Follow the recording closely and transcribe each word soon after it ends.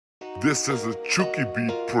This is a Chucky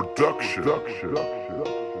Beat production.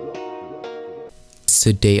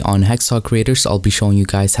 Today on Hacksaw Creators, I'll be showing you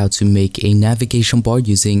guys how to make a navigation bar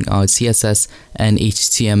using CSS and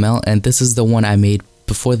HTML, and this is the one I made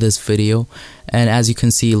before this video, and as you can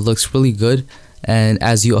see, it looks really good. And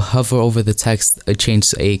as you hover over the text, it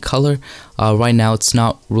changes a color. Right now it's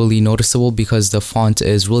not really noticeable because the font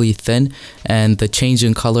is really thin, and the change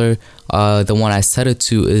in color, the one I set it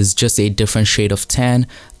to, is just a different shade of tan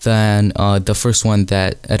than the first one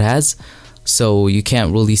that it has, so you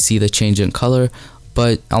can't really see the change in color,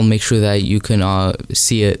 but I'll make sure that you can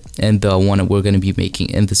see it in the one that we're going to be making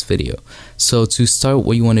in this video. So to start,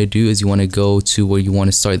 what you want to do is you want to go to where you want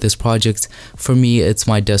to start this project. For me, it's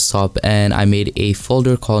my desktop, and I made a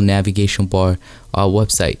folder called navigation bar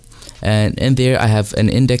website, and in there I have an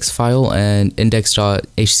index file, an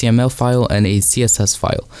index.html file, and a CSS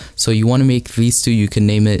file. So you want to make these two. You can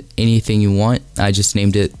name it anything you want. I just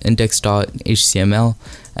named it index.html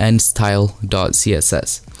and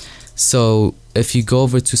style.css. So if you go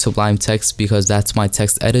over to Sublime Text, because that's my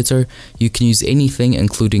text editor, you can use anything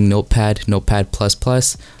including Notepad, Notepad++.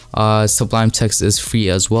 Sublime Text is free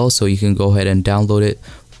as well, so you can go ahead and download it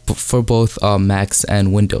for both Macs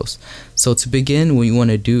and Windows. So to begin, what you want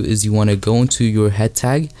to do is you want to go into your head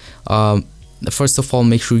tag. First of all,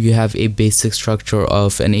 make sure you have a basic structure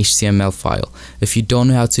of an HTML file. If you don't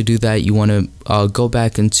know how to do that, you want to go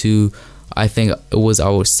back into, I think it was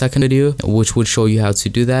our second video, which would show you how to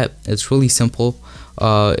do that. It's really simple.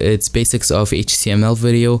 It's basics of HTML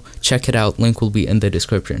video. Check it out, link will be in the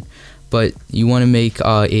description. But you want to make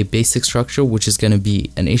a basic structure, which is going to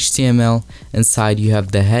be an HTML. Inside you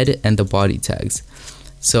have the head and the body tags.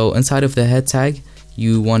 So inside of the head tag,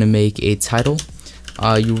 you want to make a title.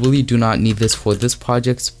 You really do not need this for this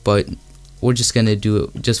project, but we're just going to do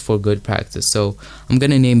it just for good practice. So I'm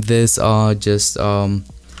going to name this just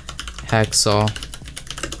Hacksaw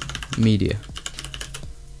Media,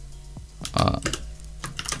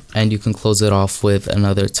 and you can close it off with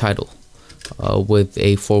another title with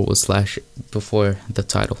a / before the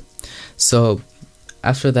title. So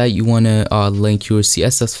after that, you want to link your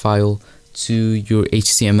CSS file to your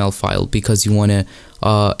HTML file, because you want to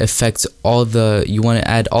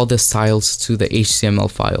add all the styles to the HTML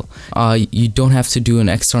file. You don't have to do an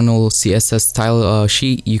external CSS style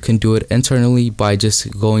sheet. You can do it internally by just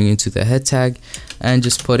going into the head tag and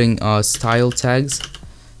just putting style tags,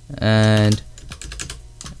 and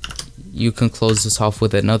you can close this off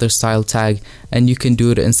with another style tag, and you can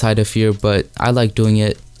do it inside of here, but I like doing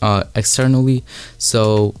it externally.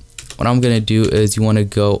 So what I'm gonna do is you want to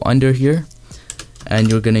go under here, and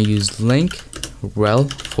you're gonna use link rel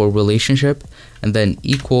for relationship, and then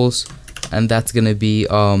equals, and that's gonna be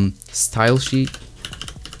style sheet.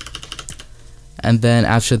 And then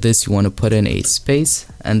after this, you want to put in a space,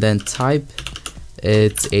 and then type.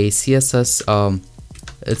 It's a CSS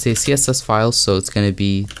file, so it's gonna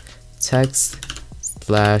be text/CSS.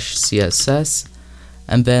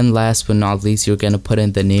 And then last but not least, you're gonna put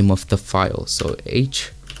in the name of the file, so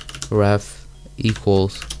href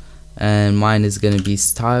equals, and mine is gonna be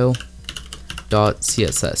style.css.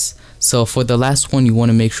 So for the last one, you want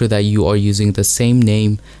to make sure that you are using the same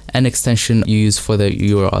name and extension you use for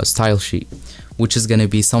your style sheet, which is gonna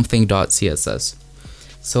be something.css.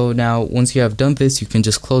 So now once you have done this, you can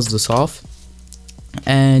just close this off,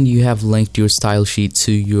 and you have linked your style sheet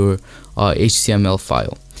to your HTML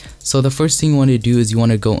file. So the first thing you want to do is you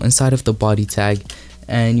want to go inside of the body tag,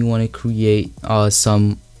 and you want to create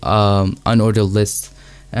some unordered lists.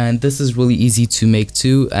 And this is really easy to make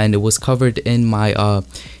too, and it was covered in my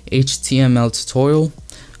HTML tutorial,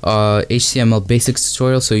 HTML basics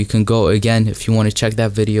tutorial. So you can go again if you want to check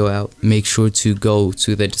that video out. Make sure to go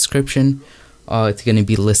to the description. It's going to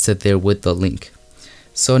be listed there with the link.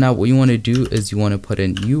 So now what you want to do is you want to put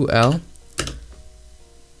in UL,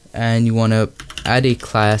 and you want to add a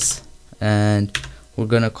class, and we're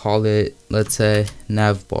going to call it, let's say,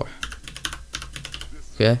 navbar.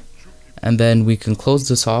 Okay, and then we can close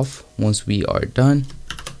this off once we are done.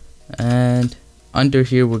 And under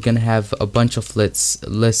here, we're going to have a bunch of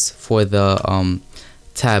lists for the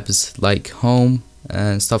tabs like home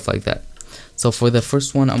and stuff like that. So for the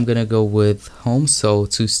first one, I'm going to go with home. So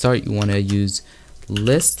to start, you want to use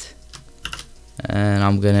list, and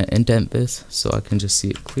I'm gonna indent this so I can just see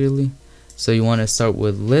it clearly. So you want to start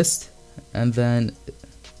with list, and then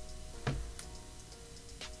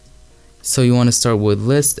it's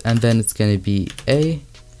gonna be a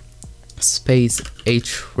space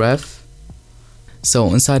href. So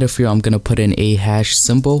inside of here, I'm gonna put in a hash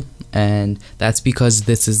symbol, and that's because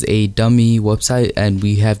this is a dummy website and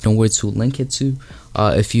we have nowhere to link it to.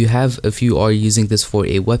 if you are using this for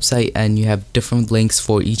a website and you have different links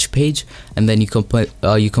for each page, and then you can put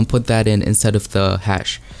that in instead of the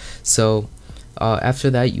hash. So after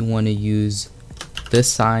that, you want to use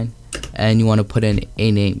this sign and you want to put in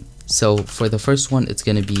a name. So for the first one, it's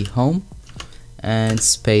going to be home and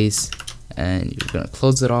space, and you're going to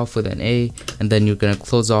close it off with an A, and then you're going to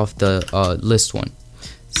close off the list one.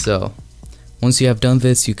 So once you have done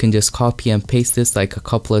this, you can just copy and paste this like a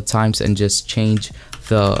couple of times and just change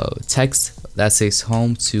the text that says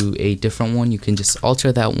home to a different one. You can just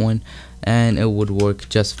alter that one and it would work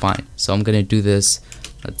just fine. So I'm gonna do this,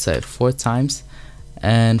 let's say 4 times.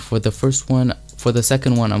 And for the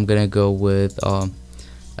second one, I'm gonna go with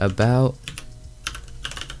about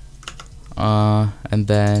and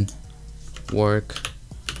then work,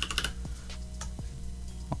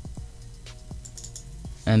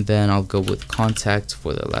 and then I'll go with contact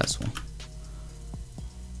for the last one.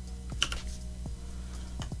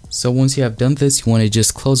 So once you have done this, you want to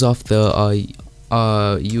just close off the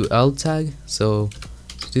UL tag. So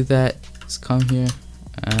to do that, just come here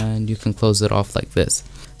and you can close it off like this.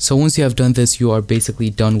 So once you have done this, you are basically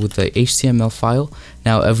done with the HTML file.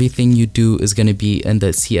 Now everything you do is going to be in the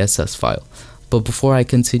CSS file. But before I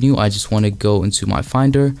continue, I just want to go into my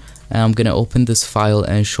Finder, and I'm going to open this file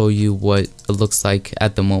and show you what it looks like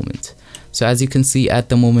at the moment. So as you can see, at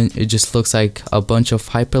the moment, it just looks like a bunch of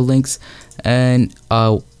hyperlinks, and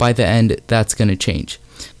by the end, that's going to change.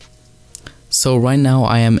 So right now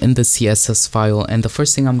I am in the CSS file, and the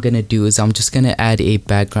first thing I'm going to do is I'm just going to add a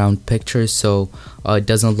background picture so it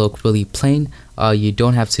doesn't look really plain. You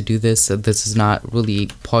don't have to do this. This is not really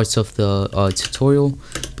parts of the tutorial,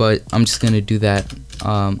 but I'm just going to do that.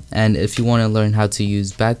 And if you want to learn how to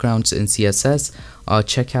use backgrounds in CSS,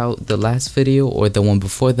 check out the last video or the one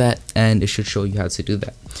before that, and it should show you how to do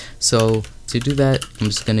that. So to do that, I'm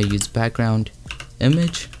just going to use background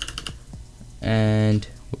image, and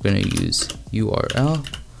we're going to use URL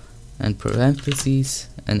and parentheses,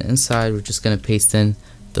 and inside we're just going to paste in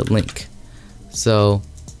the link. So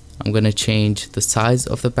I'm going to change the size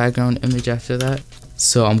of the background image after that.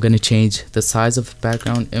 So I'm going to change the size of the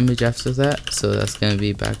background image after that. So that's going to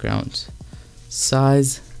be background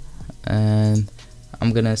size, and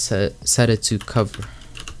I'm going to set it to cover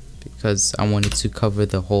because I want it to cover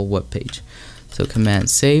the whole web page. So command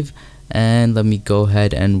save, and let me go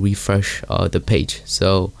ahead and refresh the page.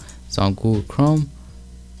 So it's on Google Chrome,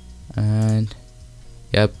 and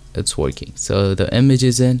yep, it's working. So the image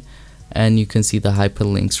is in, and you can see the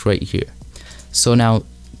hyperlinks right here. So now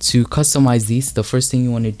to customize these, the first thing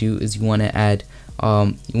you want to do is you want to add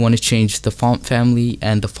you want to change the font family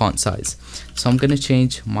and the font size. So I'm going to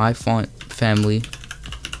change my font family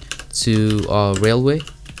to Railway,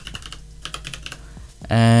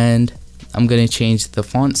 and I'm going to change the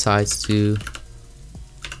font size to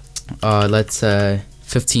let's say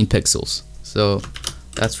 15 pixels. So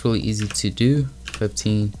that's really easy to do,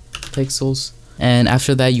 15 pixels. And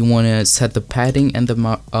after that, you want to set the padding and the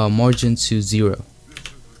margin to 0.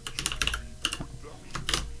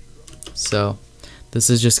 So this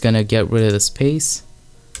is just gonna get rid of the space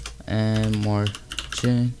and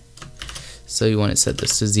margin. So you want to set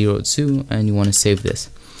this to 0 too, and you want to save this.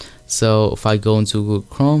 So if I go into Google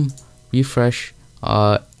Chrome, refresh,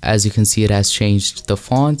 as you can see, it has changed the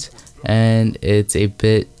font, and it's a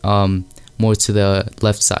bit more to the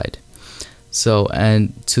left side, so,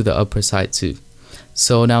 and to the upper side too.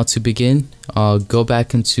 So now to begin, go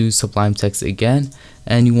back into Sublime Text again,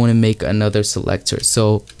 and you want to make another selector.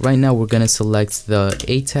 So right now we're going to select the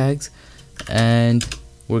A tags, and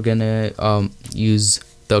we're going to use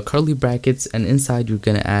the curly brackets, and inside you're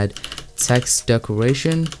going to add text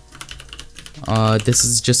decoration. This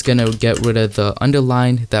is just going to get rid of the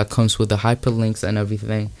underline that comes with the hyperlinks and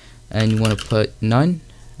everything, and you want to put none,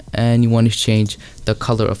 and you want to change the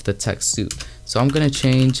color of the text too. So I'm going to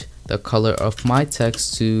change the color of my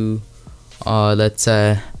text to let's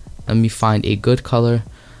say, let me find a good color.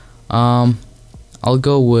 I'll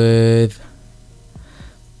go with,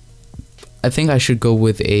 I think I should go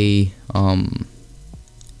with a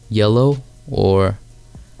yellow, or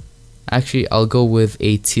actually I'll go with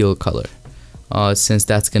a teal color, since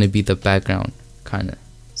that's gonna be the background kinda.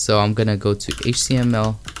 So I'm gonna go to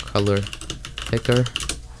HTML color picker,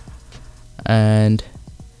 and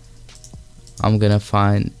I'm gonna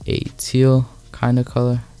find a teal kind of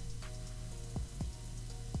color.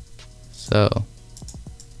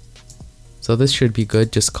 So this should be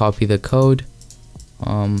good. Just copy the code,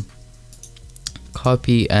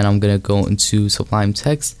 copy, and I'm gonna go into Sublime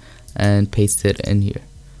Text and paste it in here.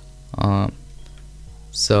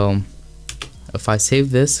 So if I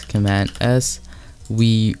save this, Command S,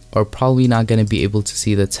 we are probably not going to be able to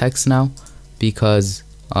see the text now, because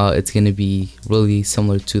it's going to be really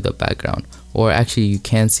similar to the background, or actually you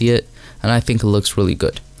can see it, and I think it looks really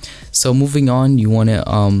good. So moving on, you want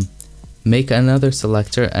to make another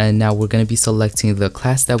selector, and now we're going to be selecting the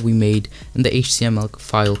class that we made in the HTML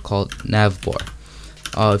file called navbar.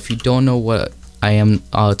 If you don't know what I am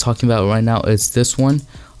talking about right now, it's this one.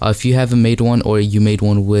 If you haven't made one, or you made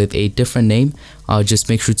one with a different name, just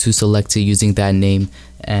make sure to select it using that name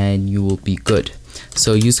and you will be good.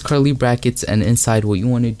 So use curly brackets, and inside what you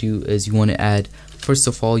want to do is you want to add, first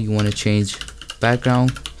of all, you want to change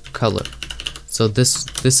background color. So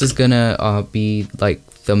this is gonna be like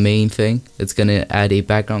the main thing. It's gonna add a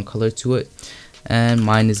background color to it, and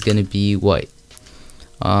mine is gonna be white.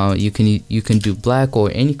 You can do black or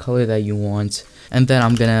any color that you want. And then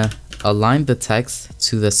I'm gonna align the text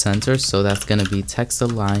to the center, so that's gonna be text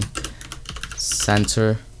align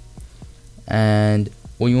center. And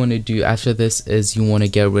what you want to do after this is you want to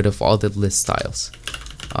get rid of all the list styles.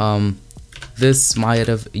 You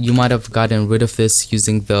might have gotten rid of this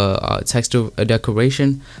using the text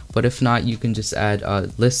decoration, but if not, you can just add a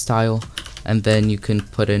list style, and then you can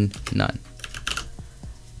put in none.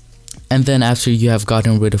 And then after you have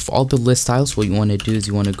gotten rid of all the list styles, what you want to do is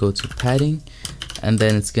you want to go to padding, and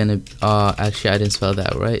then it's gonna actually I didn't spell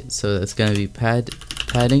that right, so it's gonna be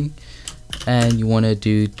padding, and you want to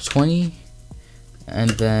do 20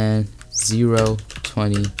 and then 0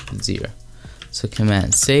 20 0. So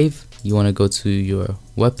command save. You want to go to your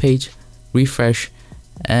web page, refresh,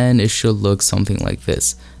 and it should look something like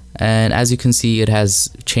this. And as you can see, it has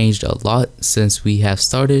changed a lot since we have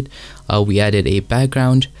started. We added a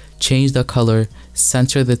background, changed the color,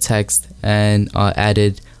 center the text, and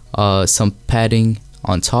added some padding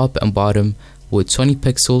on top and bottom with 20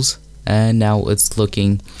 pixels, and now it's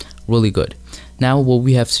looking really good. Now what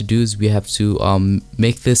we have to do is we have to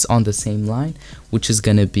make this on the same line, which is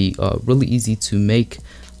going to be really easy to make.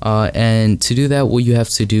 And to do that, what you have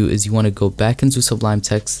to do is you want to go back into Sublime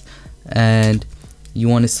Text, and you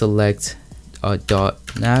want to select dot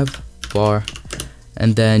nav bar,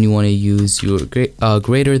 and then you want to use your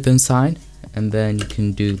greater than sign, and then you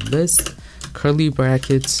can do list curly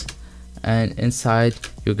brackets, and inside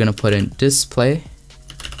you're gonna put in display,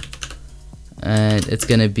 and it's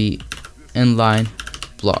gonna be inline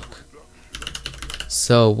block.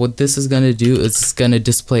 So what this is gonna do is it's gonna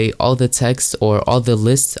display all the text or all the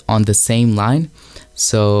lists on the same line.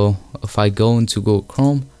 So if I go into Google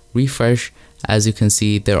Chrome, refresh, as you can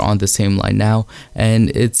see, they're on the same line now, and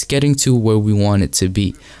it's getting to where we want it to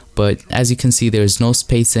be. But as you can see, there's no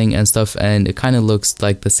spacing and stuff, and it kind of looks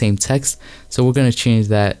like the same text. So we're gonna change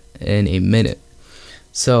that in a minute.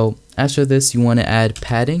 So after this, you want to add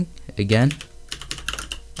padding again,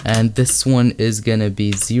 and this one is gonna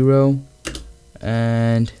be 0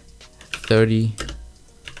 and 30,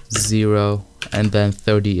 0, and then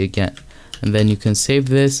 30 again. And then you can save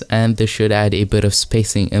this, and this should add a bit of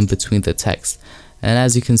spacing in between the text. And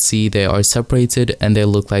as you can see, they are separated and they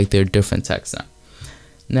look like they're different text now.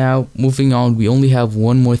 Now moving on, we only have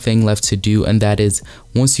one more thing left to do, and that is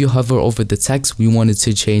once you hover over the text, we wanted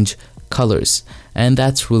to change colors, and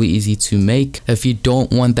that's really easy to make. If you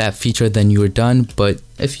don't want that feature, then you're done, but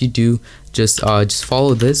if you do, just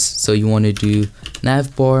follow this. So you want to do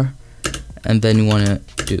navbar, and then you want to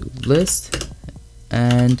do list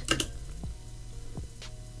and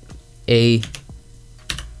a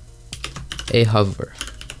hover.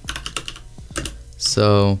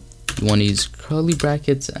 So you want to use curly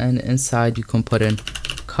brackets, and inside you can put in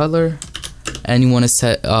color, and you want to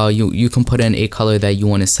set you can put in a color that you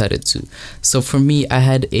want to set it to. So for me, I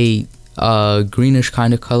had a greenish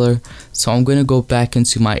kind of color, so I'm gonna go back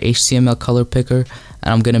into my HTML color picker,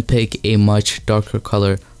 and I'm gonna pick a much darker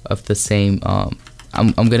color of the same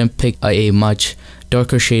I'm gonna pick a much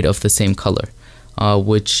darker shade of the same color,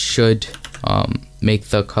 which should make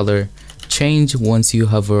the color change once you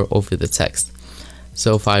hover over the text.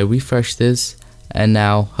 So if I refresh this and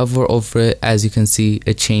now hover over it, as you can see,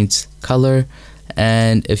 it changed color,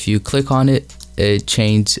 and if you click on it, it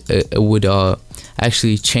would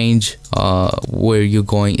actually change where you're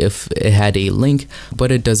going if it had a link,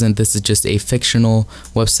 but it doesn't. This is just a fictional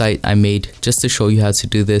website I made just to show you how to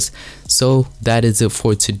do this. So that is it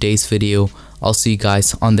for today's video. I'll see you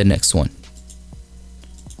guys on the next one.